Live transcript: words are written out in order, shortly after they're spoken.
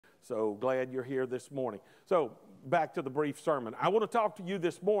So glad you're here this morning. So back to the brief sermon. I want to talk to you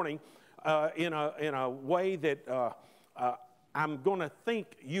this morning in a way that I'm going to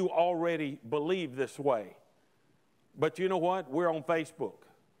think you already believe this way. But you know what? We're on Facebook.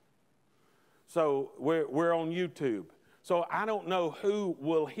 So we're on YouTube. So I don't know who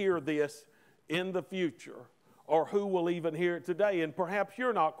will hear this in the future or who will even hear it today. And perhaps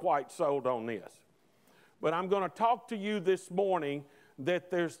you're not quite sold on this. But I'm going to talk to you this morning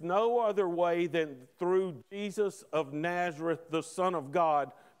that there's no other way than through Jesus of Nazareth, the Son of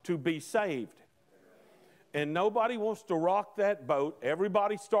God, to be saved. And nobody wants to rock that boat.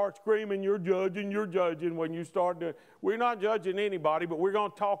 Everybody starts screaming, you're judging when you start doing. We're not judging anybody, but we're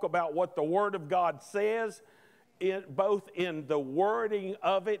going to talk about what the Word of God says, both in the wording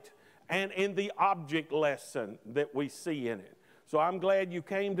of it and in the object lesson that we see in it. So I'm glad you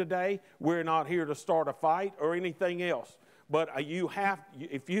came today. We're not here to start a fight or anything else. But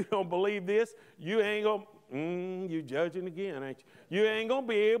if you don't believe this, you ain't going to, you judging again, ain't you? You ain't going to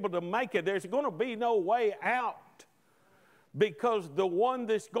be able to make it. There's going to be no way out. Because the one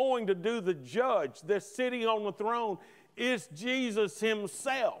that's going to do the judge, that's sitting on the throne, is Jesus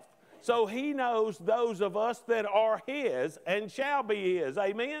himself. So he knows those of us that are his and shall be his.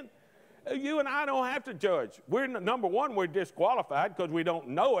 Amen? You and I don't have to judge. Number one, we're disqualified because we don't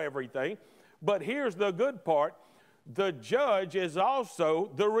know everything. But here's the good part. The judge is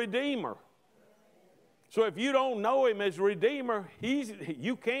also the Redeemer. So if you don't know him as Redeemer,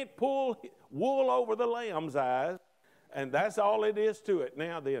 you can't pull wool over the lamb's eyes. And that's all it is to it.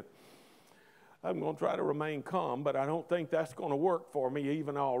 Now then, I'm going to try to remain calm, but I don't think that's going to work for me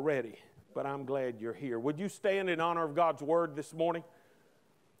even already. But I'm glad you're here. Would you stand in honor of God's Word this morning?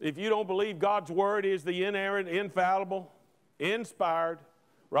 If you don't believe God's Word is the inerrant, infallible, inspired,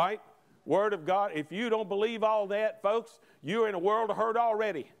 right? Word of God. If you don't believe all that, folks, you're in a world of hurt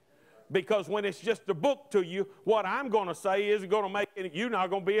already. Because when it's just a book to you, what I'm going to say is going to make it, you're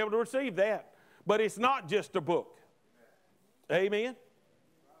not going to be able to receive that. But it's not just a book. Amen?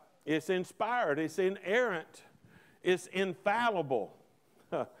 It's inspired. It's inerrant. It's infallible.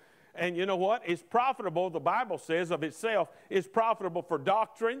 And you know what? It's profitable, the Bible says of itself, it's profitable for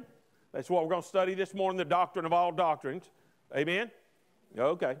doctrine. That's what we're going to study this morning, the doctrine of all doctrines. Amen?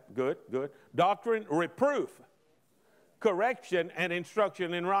 Okay, good. Doctrine, reproof, correction, and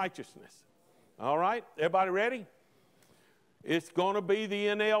instruction in righteousness. All right, everybody ready? It's going to be the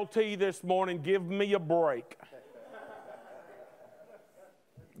NLT this morning. Give me a break.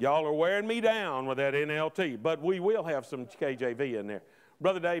 Y'all are wearing me down with that NLT, but we will have some KJV in there.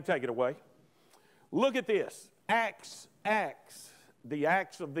 Brother Dave, take it away. Look at this. Acts. The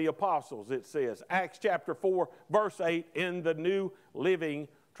Acts of the Apostles, it says. Acts chapter 4, verse 8 in the New Living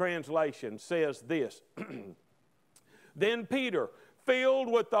Translation says this. Then Peter,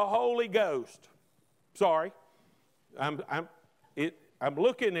 filled with the Holy Ghost. Sorry, I'm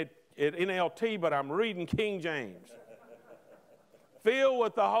looking at NLT, but I'm reading King James. Filled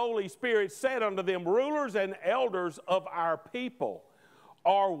with the Holy Spirit, said unto them, rulers and elders of our people,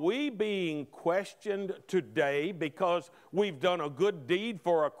 are we being questioned today because we've done a good deed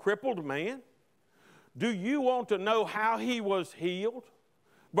for a crippled man? Do you want to know how he was healed?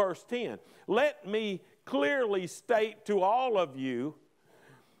 Verse 10, let me clearly state to all of you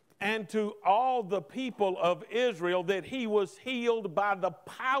and to all the people of Israel that he was healed by the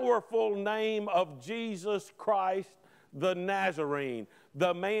powerful name of Jesus Christ the Nazarene,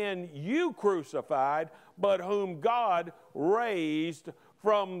 the man you crucified, but whom God raised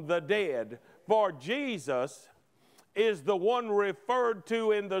from the dead. For Jesus is the one referred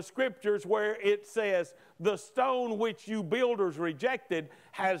to in the scriptures where it says, the stone which you builders rejected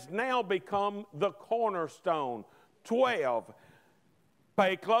has now become the cornerstone. 12.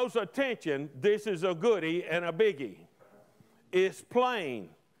 Pay close attention. This is a goodie and a biggie. It's plain.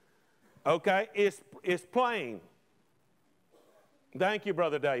 Okay? It's plain. Thank you,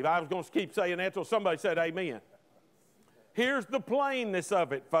 Brother Dave. I was going to keep saying that until somebody said amen. Here's the plainness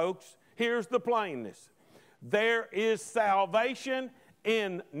of it, folks. Here's the plainness. There is salvation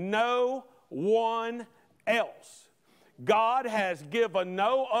in no one else. God has given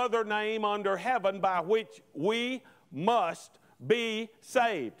no other name under heaven by which we must be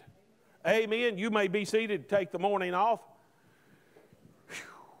saved. Amen. You may be seated. Take the morning off.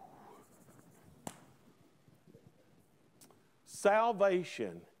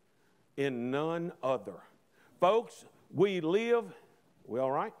 Salvation in none other. Folks, we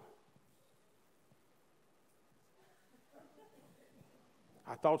all right?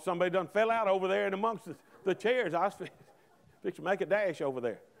 I thought somebody done fell out over there in amongst the chairs. I was fixing to make a dash over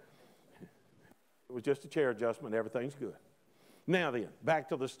there. It was just a chair adjustment. Everything's good. Now then, back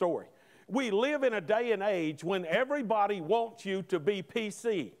to the story. We live in a day and age when everybody wants you to be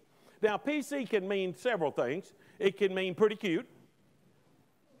PC. Now, PC can mean several things. It can mean pretty cute.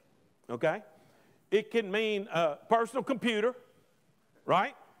 Okay? It can mean personal computer,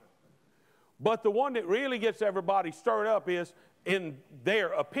 right? But the one that really gets everybody stirred up is, in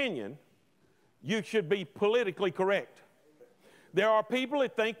their opinion, you should be politically correct. There are people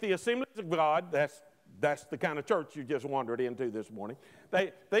that think the Assemblies of God, that's the kind of church you just wandered into this morning,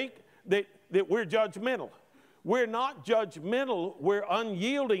 they think that we're judgmental. We're not judgmental, we're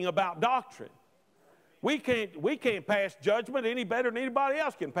unyielding about doctrine. We can't pass judgment any better than anybody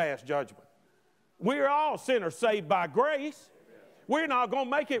else can pass judgment. We're all sinners saved by grace. We're not going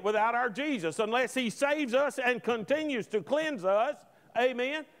to make it without our Jesus unless he saves us and continues to cleanse us.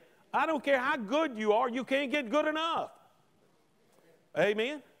 Amen. I don't care how good you are, you can't get good enough.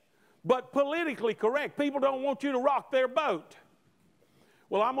 Amen. But politically correct, people don't want you to rock their boat.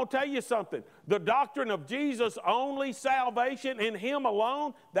 Well, I'm going to tell you something. The doctrine of Jesus only, salvation in him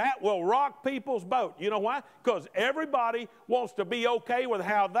alone, that will rock people's boat. You know why? Because everybody wants to be okay with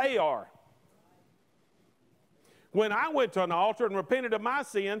how they are. When I went to an altar and repented of my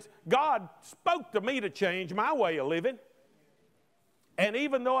sins, God spoke to me to change my way of living. And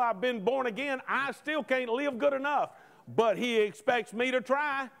even though I've been born again, I still can't live good enough. But he expects me to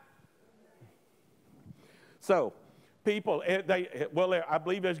try. So, people, I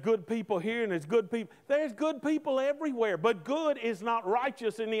believe there's good people here and there's good people. There's good people everywhere, but good is not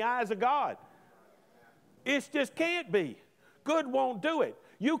righteous in the eyes of God. It just can't be. Good won't do it.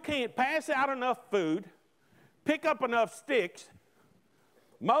 You can't pass out enough food, pick up enough sticks,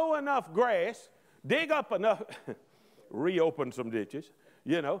 mow enough grass, dig up enough, reopen some ditches.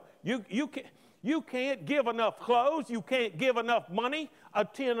 You know, you can't give enough clothes, you can't give enough money,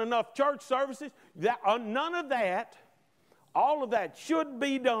 attend enough church services. None of that. All of that should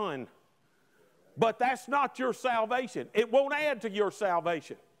be done, but that's not your salvation. It won't add to your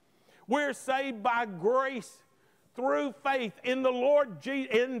salvation. We're saved by grace through faith in the Lord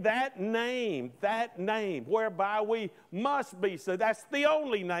Jesus, in that name, whereby we must be saved. That's the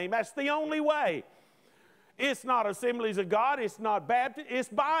only name. That's the only way. It's not Assemblies of God. It's not Baptist. It's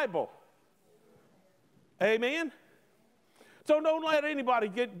Bible. Amen? So don't let anybody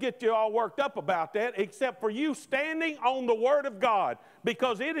get you all worked up about that except for you standing on the Word of God,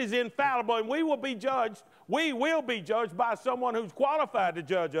 because it is infallible and we will be judged by someone who's qualified to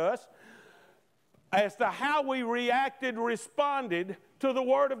judge us as to how we responded to the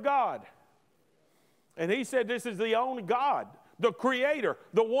Word of God. And he said this is the only God, the Creator,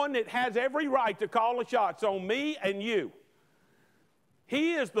 the one that has every right to call the shots on me and you.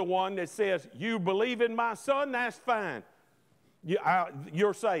 He is the one that says, you believe in my Son, that's fine.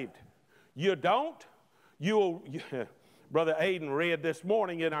 You're saved. You don't, Brother Aiden read this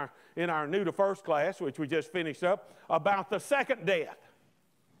morning in our New to First class, which we just finished up, about the second death.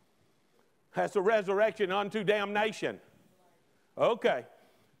 That's a resurrection unto damnation. Okay,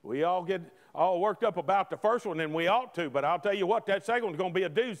 we all get all worked up about the first one, and we ought to, but I'll tell you what, that second one's going to be a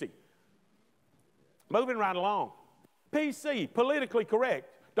doozy. Moving right along. PC, politically correct.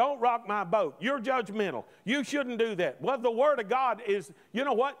 Don't rock my boat. You're judgmental. You shouldn't do that. Well, the Word of God is, you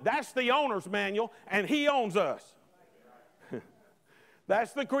know what? That's the owner's manual, and he owns us.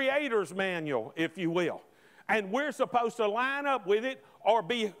 That's the Creator's manual, if you will. And we're supposed to line up with it or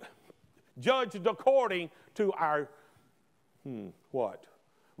be judged according to our,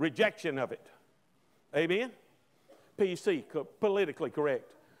 rejection of it. Amen? PC, politically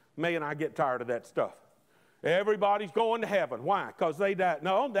correct. Man, I get tired of that stuff. Everybody's going to heaven. Why? Because they died.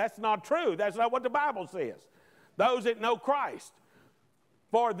 No, that's not true. That's not what the Bible says. Those that know Christ,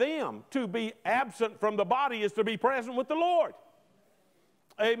 for them to be absent from the body is to be present with the Lord.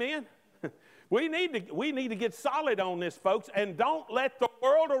 Amen? We need to get solid on this, folks, and don't let the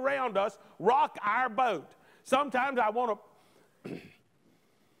world around us rock our boat. Sometimes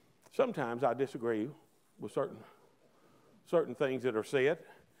I disagree with certain things that are said.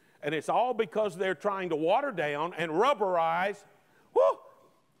 And it's all because they're trying to water down and rubberize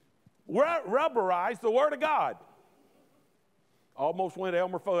the Word of God. Almost went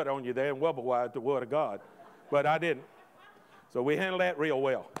Elmer Fudd on you there and rubberize the Word of God, but I didn't. So we handled that real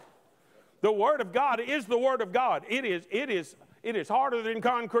well. The Word of God is the Word of God. It is harder than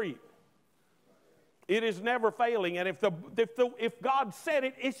concrete. It is never failing, and if God said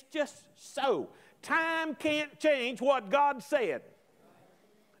it, it's just so. Time can't change what God said.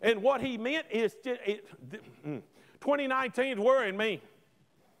 And what he meant is, 2019 is worrying me.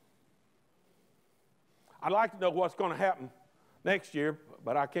 I'd like to know what's going to happen next year,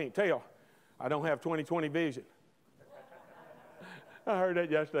 but I can't tell. I don't have 2020 vision. I heard that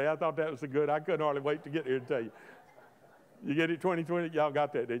yesterday. I thought that was so good. I couldn't hardly wait to get here and tell you. You get it 2020? Y'all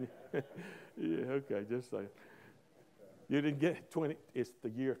got that, didn't you? Yeah, okay, just saying. You didn't get it 20. It's the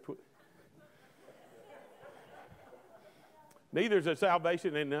year 20. Neither is there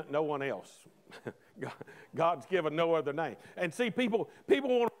salvation in no one else. God's given no other name. And see, people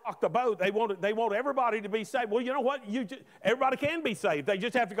want to rock the boat. They want everybody to be saved. Well, you know what? Everybody can be saved. They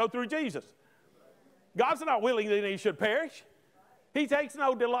just have to go through Jesus. God's not willing that any should perish. He takes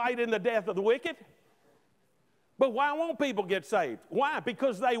no delight in the death of the wicked. But why won't people get saved? Why?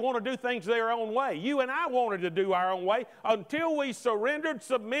 Because they want to do things their own way. You and I wanted to do our own way until we surrendered,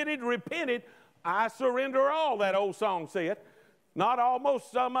 submitted, repented. I surrender all, that old song said. Not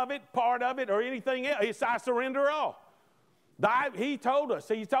almost, some of it, part of it, or anything else. It's I surrender all. He told us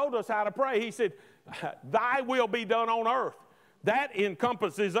how to pray. He said, thy will be done on earth. That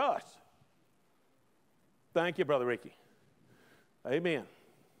encompasses us. Thank you, Brother Ricky. Amen.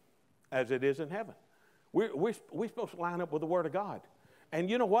 As it is in heaven. We're supposed to line up with the Word of God. And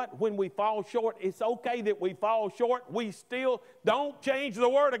you know what? When we fall short, it's okay that we fall short. We still don't change the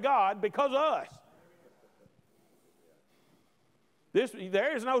Word of God because of us.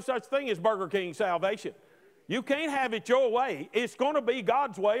 There is no such thing as Burger King salvation. You can't have it your way. It's going to be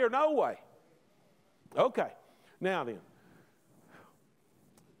God's way or no way. Okay. Now then,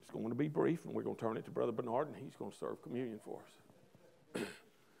 it's going to be brief, and we're going to turn it to Brother Bernard, and he's going to serve communion for us.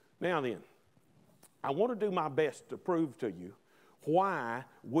 Now then, I want to do my best to prove to you why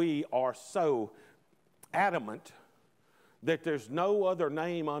we are so adamant that there's no other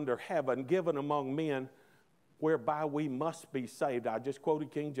name under heaven given among men whereby we must be saved. I just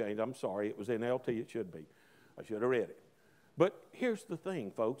quoted King James. I'm sorry. It was NLT. It should be. I should have read it. But here's the thing,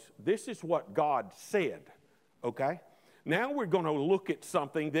 folks. This is what God said, okay? Now we're going to look at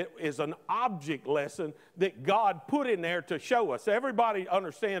something that is an object lesson that God put in there to show us. Everybody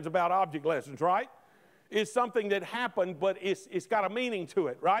understands about object lessons, right? It's something that happened, but it's got a meaning to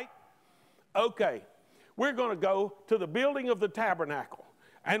it, right? Okay. We're going to go to the building of the tabernacle,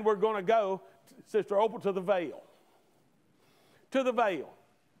 and we're going to go, Sister Opal, to the veil. To the veil.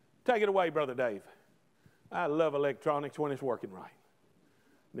 Take it away, Brother Dave. I love electronics when it's working right.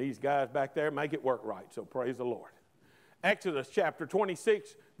 These guys back there make it work right, so praise the Lord. Exodus chapter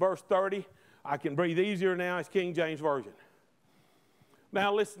 26, verse 30. I can breathe easier now. It's King James Version.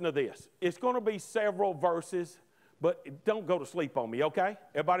 Now listen to this. It's going to be several verses, but don't go to sleep on me, okay?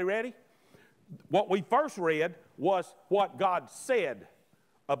 Everybody ready? What we first read was what God said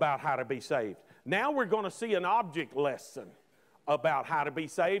about how to be saved. Now we're going to see an object lesson about how to be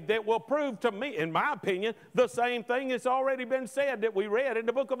saved that will prove to me, in my opinion, the same thing that's already been said that we read in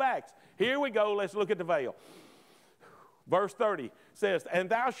the book of Acts. Here we go. Let's look at the veil. Verse 30 says, and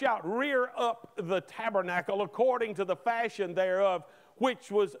thou shalt rear up the tabernacle according to the fashion thereof,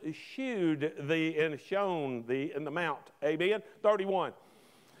 which was shewed thee and shown thee in the mount. Amen. 31.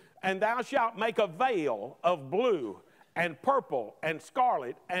 And thou shalt make a veil of blue and purple and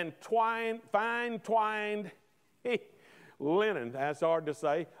scarlet and fine twined linen, that's hard to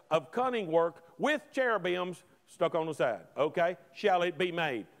say, of cunning work with cherubims stuck on the side. Okay? Shall it be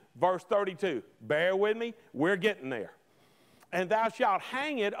made. Verse 32. Bear with me. We're getting there. And thou shalt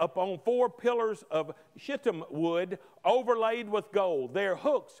hang it upon 4 pillars of shittim wood overlaid with gold. Their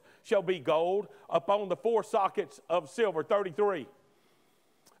hooks shall be gold upon the 4 sockets of silver. 33.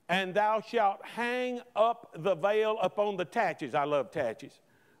 And thou shalt hang up the veil upon the taches. I love taches.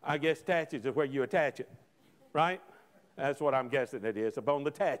 I guess taches is where you attach it, right? That's what I'm guessing it is, upon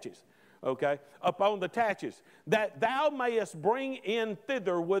the taches. Okay? Upon the taches. That thou mayest bring in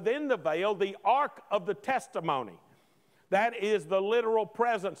thither within the veil the ark of the testimony. That is the literal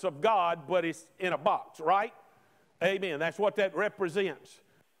presence of God, but it's in a box, right? Amen. That's what that represents,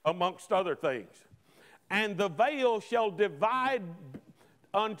 amongst other things. And the veil shall divide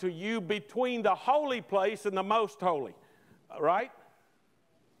unto you between the holy place and the most holy. Right?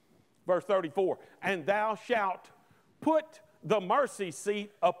 Verse 34. And thou shalt put the mercy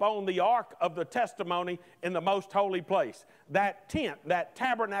seat upon the ark of the testimony in the most holy place. That tent, that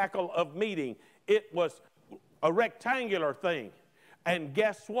tabernacle of meeting, it was a rectangular thing. And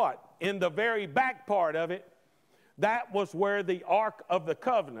guess what? In the very back part of it, that was where the Ark of the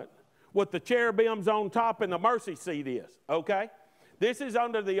Covenant with the cherubims on top and the mercy seat is. Okay? This is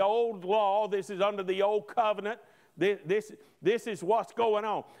under the old law. This is under the old covenant. This is what's going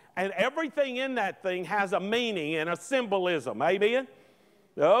on. And everything in that thing has a meaning and a symbolism. Amen?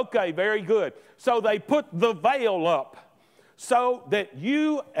 Okay, very good. So they put the veil up so that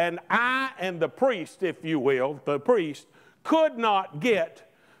you and I and the priest, if you will, the priest, could not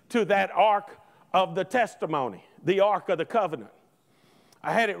get to that ark of the testimony, the ark of the covenant.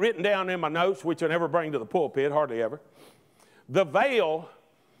 I had it written down in my notes, which I never bring to the pulpit, hardly ever. The veil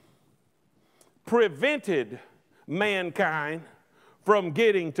prevented mankind from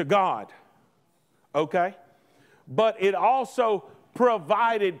getting to God, okay? But it also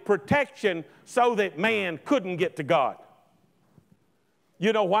provided protection so that man couldn't get to God.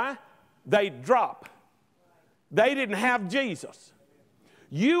 You know why? They'd drop. They didn't have Jesus.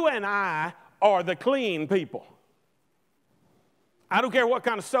 You and I are the clean people. I don't care what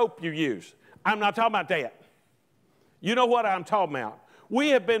kind of soap you use. I'm not talking about that. You know what I'm talking about. We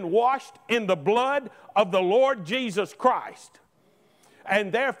have been washed in the blood of the Lord Jesus Christ.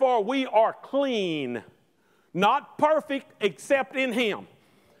 And therefore we are clean. Not perfect except in Him.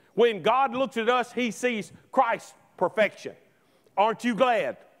 When God looks at us, He sees Christ's perfection. Aren't you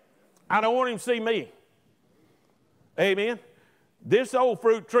glad? I don't want Him to see me. Amen. This old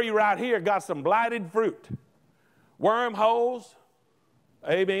fruit tree right here got some blighted fruit. Wormholes.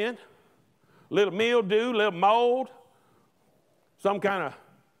 Amen. Little mildew, little mold. Some kind of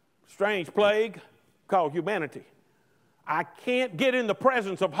strange plague called humanity. I can't get in the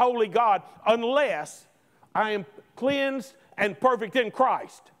presence of holy God unless I am cleansed and perfect in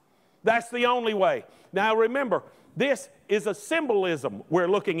Christ. That's the only way. Now remember, this is a symbolism we're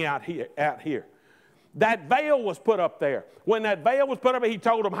looking at here. That veil was put up there. When that veil was put up, He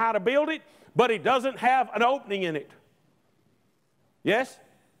told them how to build it, but it doesn't have an opening in it. Yes?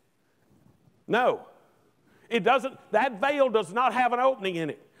 No. It doesn't. That veil does not have an opening in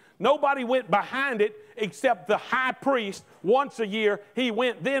it. Nobody went behind it except the high priest. Once a year, he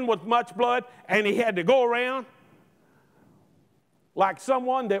went then with much blood, and he had to go around like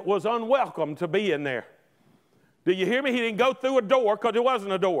someone that was unwelcome to be in there. Do you hear me? He didn't go through a door because there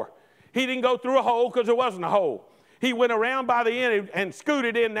wasn't a door. He didn't go through a hole because there wasn't a hole. He went around by the end and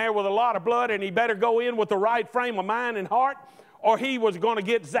scooted in there with a lot of blood, and he better go in with the right frame of mind and heart, or he was going to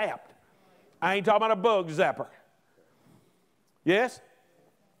get zapped. I ain't talking about a bug zapper. Yes?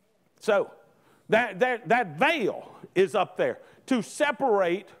 So, that veil is up there to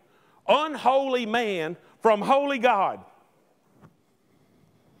separate unholy man from holy God.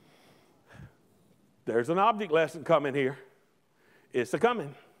 There's an object lesson coming here. It's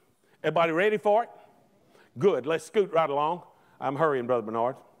a-coming. Everybody ready for it? Good. Let's scoot right along. I'm hurrying, Brother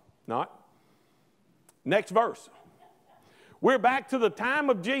Bernard. Not. Next verse. We're back to the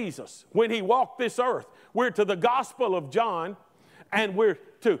time of Jesus when He walked this earth. We're to the Gospel of John, and we're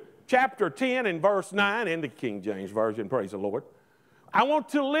to chapter 10 and verse 9 in the King James Version. Praise the Lord. I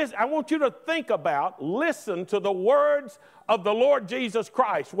want you to think about, listen to the words of the Lord Jesus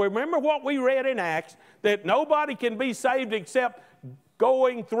Christ. Remember what we read in Acts, that nobody can be saved except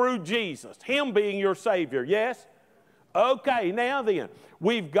going through Jesus, Him being your Savior. Yes? Okay, now then,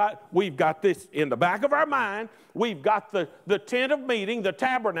 we've got this in the back of our mind. We've got the tent of meeting, the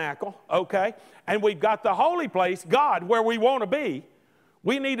tabernacle, okay? And we've got the holy place, God, where we want to be.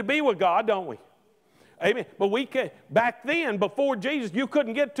 We need to be with God, don't we? Amen. But back then, before Jesus, you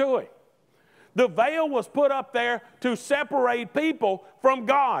couldn't get to it. The veil was put up there to separate people from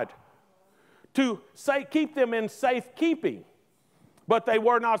God, to keep them in safekeeping. But they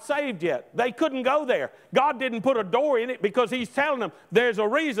were not saved yet. They couldn't go there. God didn't put a door in it because He's telling them there's a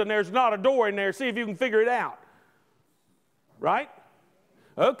reason there's not a door in there. See if you can figure it out. Right?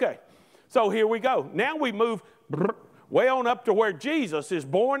 Okay. So here we go. Now we move way on up to where Jesus is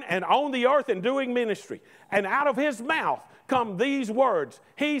born and on the earth and doing ministry. And out of His mouth come these words.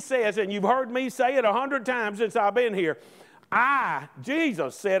 He says, and you've heard me say it 100 times since I've been here,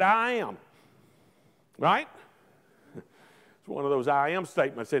 Jesus said, I am. Right? It's one of those I am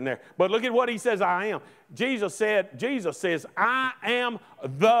statements in there. But look at what He says, I am. Jesus says, I am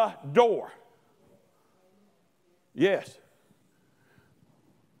the door. Yes.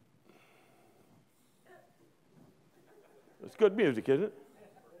 It's good music, isn't it?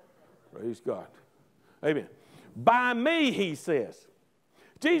 Praise God. Amen. By me, He says.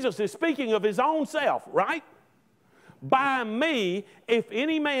 Jesus is speaking of His own self, right? By me, if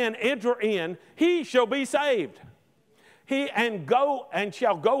any man enter in, he shall be saved. He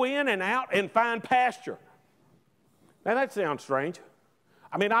shall go in and out and find pasture. Now that sounds strange.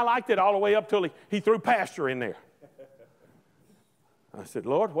 I mean, I liked it all the way up till he threw pasture in there. I said,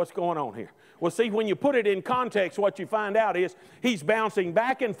 Lord, what's going on here? Well, see, when you put it in context, what you find out is He's bouncing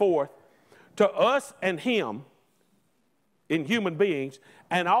back and forth to us and Him in human beings,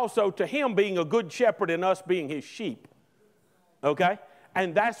 and also to Him being a good shepherd and us being His sheep. Okay?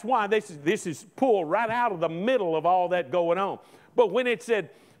 And that's why this is pulled right out of the middle of all that going on. But when it said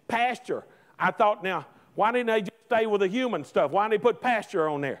pasture, I thought, now, why didn't they just stay with the human stuff? Why didn't they put pasture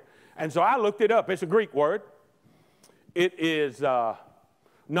on there? And so I looked it up. It's a Greek word. It is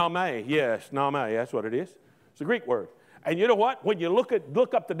Name, yes, name, that's what it is. It's a Greek word. And you know what? When you look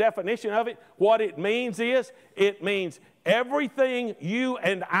up the definition of it, what it means everything you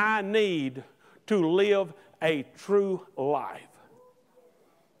and I need to live a true life.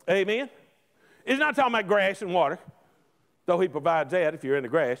 Amen? It's not talking about grass and water, though he provides that if you're in the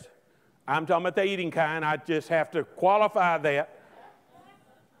grass. I'm talking about the eating kind. I just have to qualify that.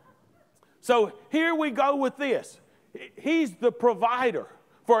 So here we go with this. He's the provider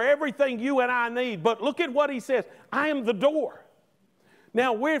for everything you and I need. But look at what he says. I am the door.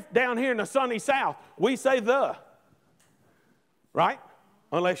 Now, we're down here in the sunny South. We say the, right?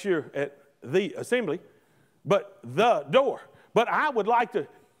 Unless you're at the assembly. But the door. But I would like to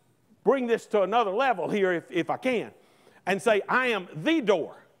bring this to another level here if I can. And say, I am the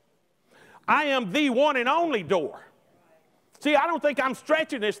door. I am the one and only door. See, I don't think I'm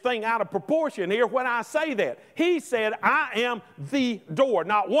stretching this thing out of proportion here when I say that. He said, I am the door.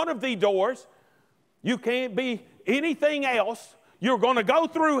 Not one of the doors. You can't be anything else. You're going to go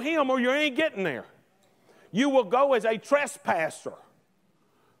through him or you ain't getting there. You will go as a trespasser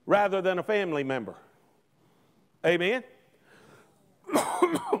rather than a family member. Amen?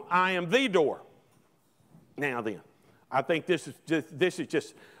 I am the door. Now then, I think this is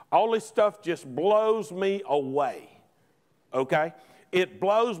just all this stuff just blows me away. Okay? It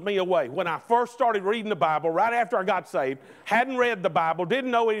blows me away. When I first started reading the Bible, right after I got saved, hadn't read the Bible,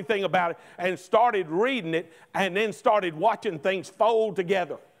 didn't know anything about it, and started reading it, and then started watching things fold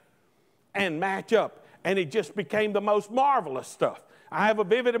together and match up. And it just became the most marvelous stuff. I have a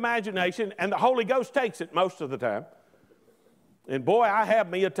vivid imagination, and the Holy Ghost takes it most of the time. And boy, I have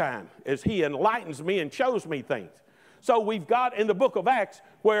me a time as he enlightens me and shows me things. So we've got in the book of Acts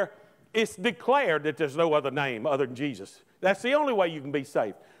where it's declared that there's no other name other than Jesus. That's the only way you can be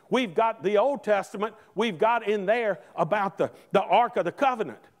saved. We've got the Old Testament. We've got in there about the Ark of the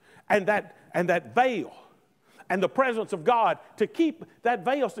Covenant and that veil and the presence of God to keep that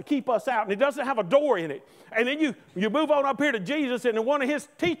veil's to keep us out. And it doesn't have a door in it. And then you move on up here to Jesus, and in one of his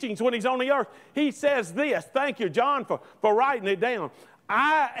teachings when he's on the earth, he says this. Thank you, John, for writing it down.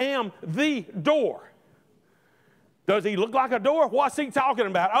 I am the door. Does he look like a door? What's he talking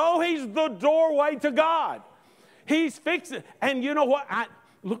about? Oh, he's the doorway to God. He's fixing. And you know what?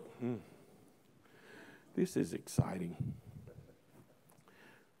 This is exciting.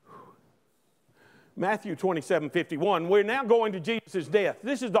 Matthew 27:51. We're now going to Jesus' death.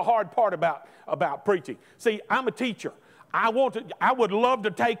 This is the hard part about preaching. See, I'm a teacher. I would love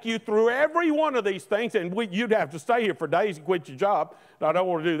to take you through every one of these things, and you'd have to stay here for days and quit your job. I don't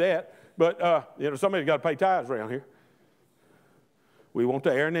want to do that. But somebody's got to pay tithes around here. We want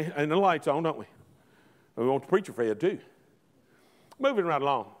the air and the lights on, don't we? And we want the preacher fed too. Moving right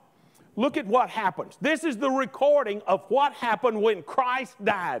along. Look at what happens. This is the recording of what happened when Christ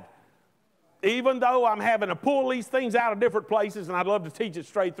died. Even though I'm having to pull these things out of different places, and I'd love to teach it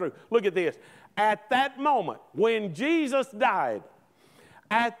straight through. Look at this. At that moment, when Jesus died,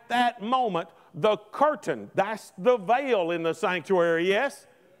 at that moment, the curtain, that's the veil in the sanctuary, yes?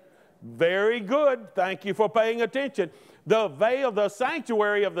 Very good. Thank you for paying attention. The veil, the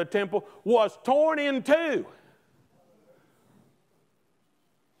sanctuary of the temple, was torn in two.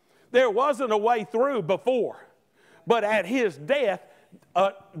 There wasn't a way through before. But at his death,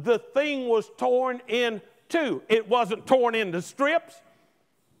 the thing was torn in two. It wasn't torn into strips.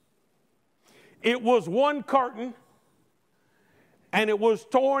 It was one curtain, and it was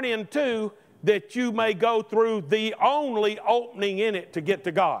torn in two that you may go through the only opening in it to get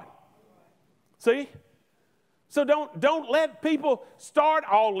to God. See? So don't let people start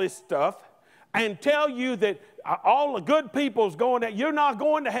all this stuff and tell you that all the good people's going to, you're not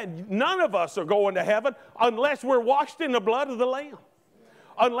going to heaven. None of us are going to heaven unless we're washed in the blood of the Lamb.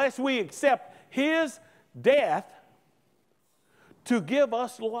 Unless we accept his death to give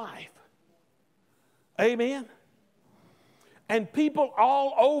us life. Amen? And people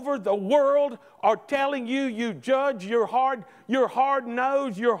all over the world are telling you, you judge, you're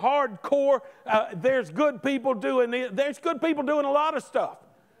hard-nosed, you're hardcore. There's good people doing it. There's good people doing a lot of stuff.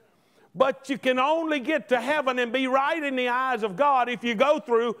 But you can only get to heaven and be right in the eyes of God if you go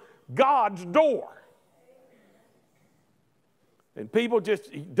through God's door. And people just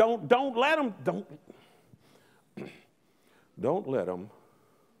don't let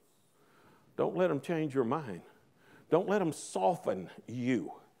them change your mind. Don't let them soften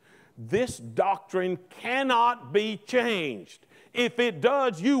you. This doctrine cannot be changed. If it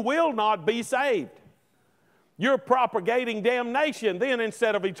does, you will not be saved. You're propagating damnation then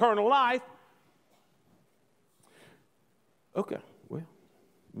instead of eternal life. Okay, well,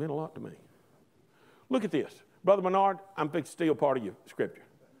 it meant a lot to me. Look at this. Brother Bernard, I'm fixing to steal part of your scripture.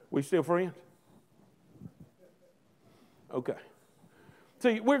 We still friends? Okay.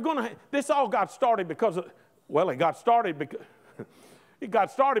 See, this all got started because it got started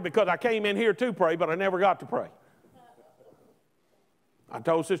because I came in here to pray, but I never got to pray. I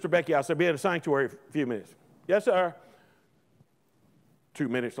told Sister Becky, I said, be in the sanctuary for a few minutes. Yes, sir. 2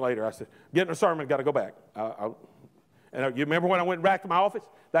 minutes later, I said, getting a sermon, got to go back. And you remember when I went back to my office?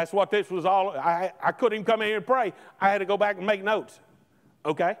 That's what this was all. I couldn't even come in here and pray. I had to go back and make notes.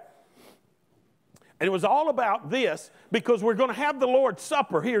 Okay? And it was all about this because we're going to have the Lord's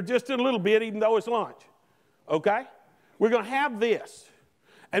Supper here just in a little bit, even though it's lunch. Okay? We're going to have this.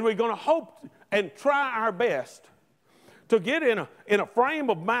 And we're going to hope and try our best to get in a frame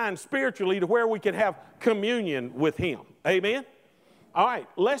of mind spiritually to where we can have communion with Him. Amen? All right,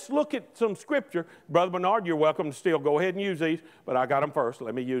 let's look at some scripture. Brother Bernard, you're welcome to still go ahead and use these, but I got them first.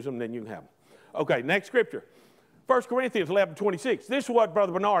 Let me use them, then you can have them. Okay, next scripture. 1 Corinthians 11:26. This is what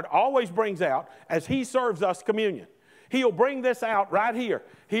Brother Bernard always brings out as he serves us communion. He'll bring this out right here.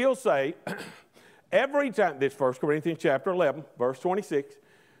 He'll say, every time, this 1 Corinthians chapter 11, verse 26.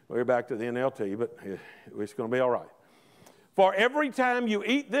 We're back to the NLT, but it's going to be all right. For every time you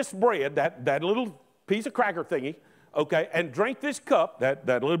eat this bread, that little piece of cracker thingy, okay, and drink this cup, that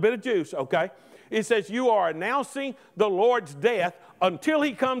little bit of juice, okay, it says you are announcing the Lord's death until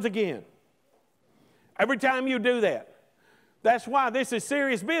He comes again. Every time you do that. That's why this is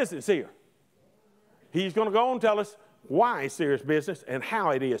serious business here. He's going to go on and tell us why it's serious business and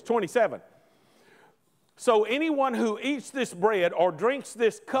how it is. 27. So anyone who eats this bread or drinks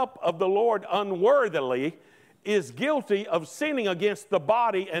this cup of the Lord unworthily is guilty of sinning against the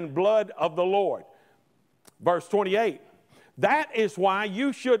body and blood of the Lord. Verse 28, that is why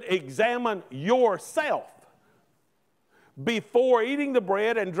you should examine yourself before eating the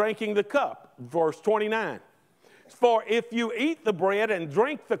bread and drinking the cup. Verse 29, for if you eat the bread and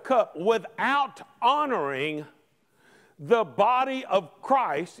drink the cup without honoring the body of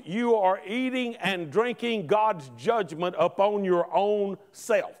Christ, you are eating and drinking God's judgment upon your own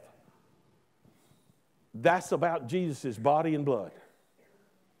self. That's about Jesus' body and blood.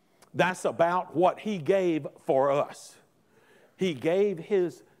 That's about what He gave for us. He gave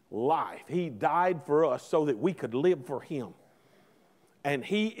His life. He died for us so that we could live for Him. And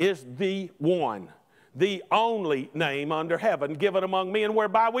He is the one, the only name under heaven given among men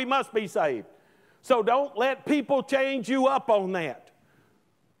whereby we must be saved. So don't let people change you up on that.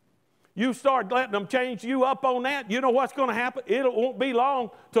 You start letting them change you up on that, you know what's going to happen? It won't be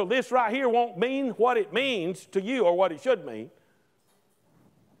long till this right here won't mean what it means to you or what it should mean.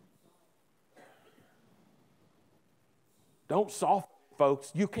 Don't soften,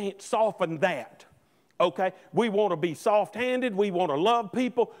 folks. You can't soften that. Okay? We want to be soft-handed. We want to love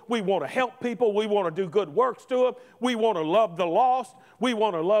people. We want to help people. We want to do good works to them. We want to love the lost. We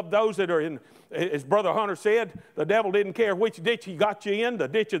want to love those that are in, as Brother Hunter said, the devil didn't care which ditch he got you in, the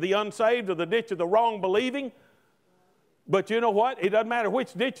ditch of the unsaved or the ditch of the wrong believing. But you know what? It doesn't matter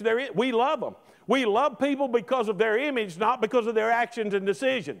which ditch they're in. We love them. We love people because of their image, not because of their actions and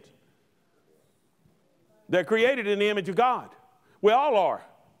decisions. They're created in the image of God. We all are.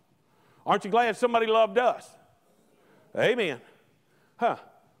 Aren't you glad somebody loved us? Amen.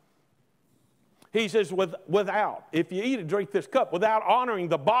 He says, without, if you eat and drink this cup, without honoring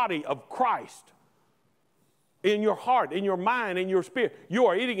the body of Christ in your heart, in your mind, in your spirit, you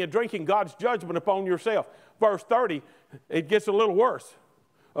are eating and drinking God's judgment upon yourself. Verse 30, it gets a little worse.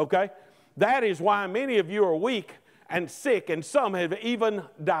 Okay? That is why many of you are weak and sick, and some have even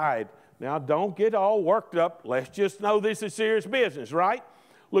died. Now, don't get all worked up. Let's just know this is serious business, right?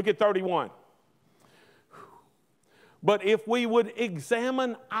 Look at 31. But if we would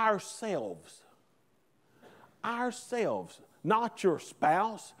examine ourselves, not your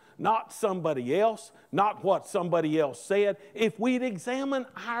spouse, not somebody else, not what somebody else said, if we'd examine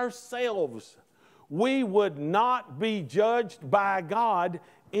ourselves, we would not be judged by God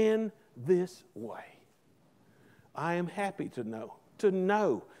in this way. I am happy to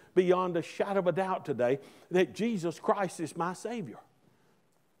know beyond a shadow of a doubt today that Jesus Christ is my Savior.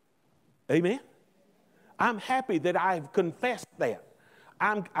 Amen? I'm happy that I've confessed that.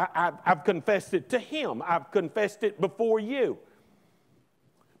 I've confessed it to Him. I've confessed it before you.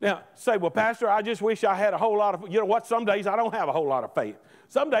 Now, say, well, Pastor, I just wish I had a whole lot of, you know what, some days I don't have a whole lot of faith.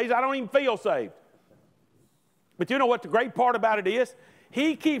 Some days I don't even feel saved. But you know what the great part about it is?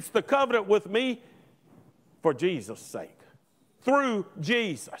 He keeps the covenant with me for Jesus' sake. Through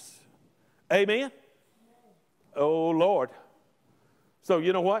Jesus. Amen? Oh, Lord. So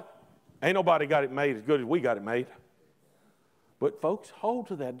you know what? Ain't nobody got it made as good as we got it made. But folks, hold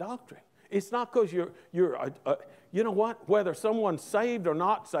to that doctrine. It's not because you know what? Whether someone's saved or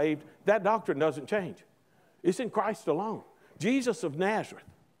not saved, that doctrine doesn't change. It's in Christ alone. Jesus of Nazareth.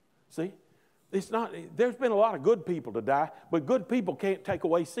 See? It's not, there's been a lot of good people to die, but good people can't take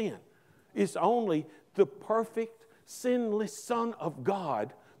away sin. It's only the perfect, sinless Son of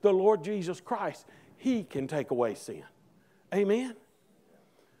God, the Lord Jesus Christ. He can take away sin. Amen?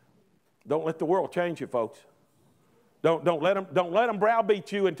 Don't let the world change you, folks. Don't let them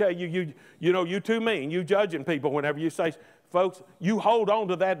browbeat you and tell you you too mean. You judging people whenever you say, folks, you hold on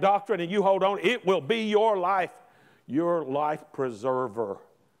to that doctrine and you hold on. It will be your life preserver,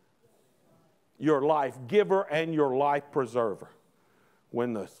 your life giver and your life preserver.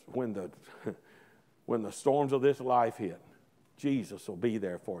 When the storms of this life hit, Jesus will be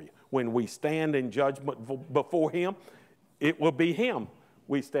there for you. When we stand in judgment before Him, it will be Him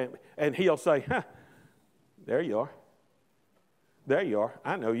we stand, and He'll say, there you are. There you are.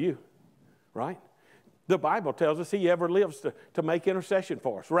 I know you. Right? The Bible tells us He ever lives to make intercession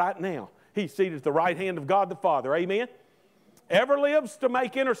for us right now. He's seated at the right hand of God the Father. Amen? Ever lives to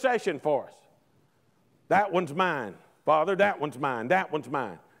make intercession for us. That one's mine. Father, that one's mine. That one's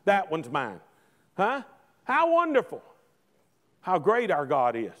mine. That one's mine. Huh? How wonderful. How great our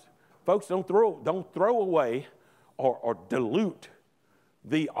God is. Folks, don't throw away or dilute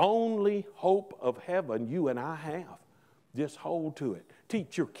the only hope of heaven you and I have. Just hold to it.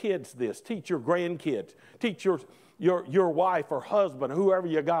 Teach your kids this. Teach your grandkids. Teach your wife or husband, whoever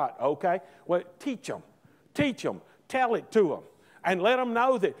you got, okay? Well, teach them. Teach them. Tell it to them. And let them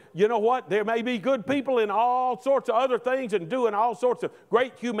know that, you know what, there may be good people in all sorts of other things and doing all sorts of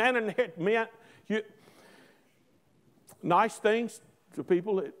great nice things to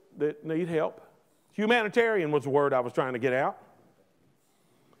people that need help. Humanitarian was the word I was trying to get out.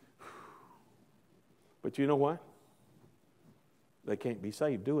 But you know what? They can't be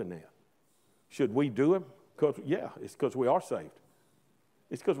saved doing that. Should we do it? Yeah, it's because we are saved.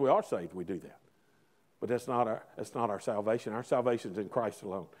 It's because we are saved we do that. But that's not our salvation. Our salvation is in Christ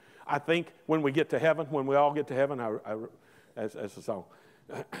alone. I think when we get to heaven, when we all get to heaven, as a song,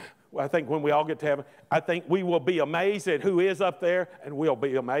 I think when we all get to heaven, I think we will be amazed at who is up there, and we'll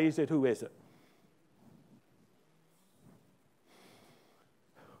be amazed at who isn't.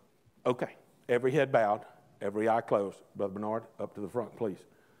 Okay, every head bowed, every eye closed. Brother Bernard, up to the front, please.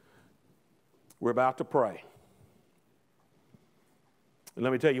 We're about to pray. And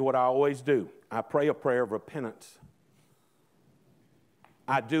let me tell you what I always do. I pray a prayer of repentance.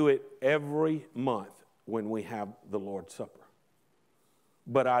 I do it every month when we have the Lord's Supper.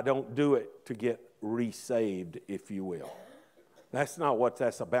 But I don't do it to get resaved, if you will. That's not what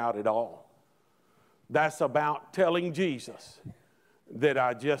that's about at all. That's about telling Jesus that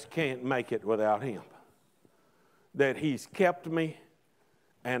I just can't make it without Him. That He's kept me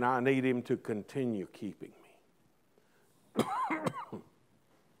and I need Him to continue keeping me.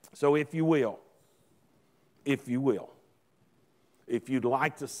 So if you'd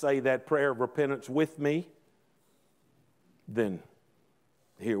like to say that prayer of repentance with me, then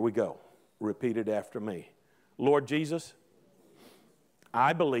here we go. Repeat it after me. Lord Jesus,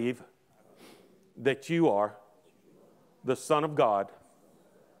 I believe that you are the Son of God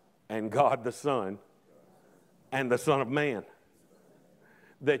and God the Son and the Son of Man.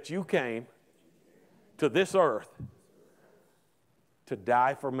 That you came to this earth to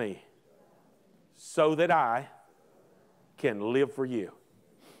die for me so that I can live for you.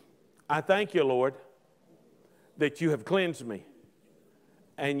 I thank you, Lord, that you have cleansed me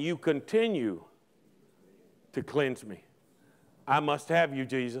and you continue to cleanse me. I must have you,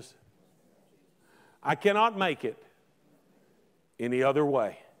 Jesus. I cannot make it any other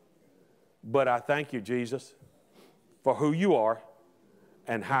way. But I thank you, Jesus, for who you are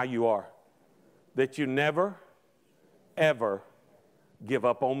and how you are. That you never, ever give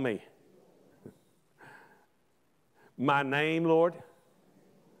up on me. My name, Lord,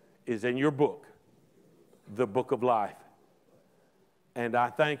 is in your book, the book of life. And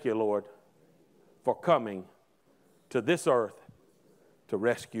I thank you, Lord, for coming to this earth to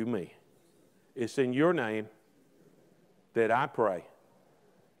rescue me. It's in your name that I pray.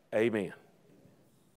 Amen.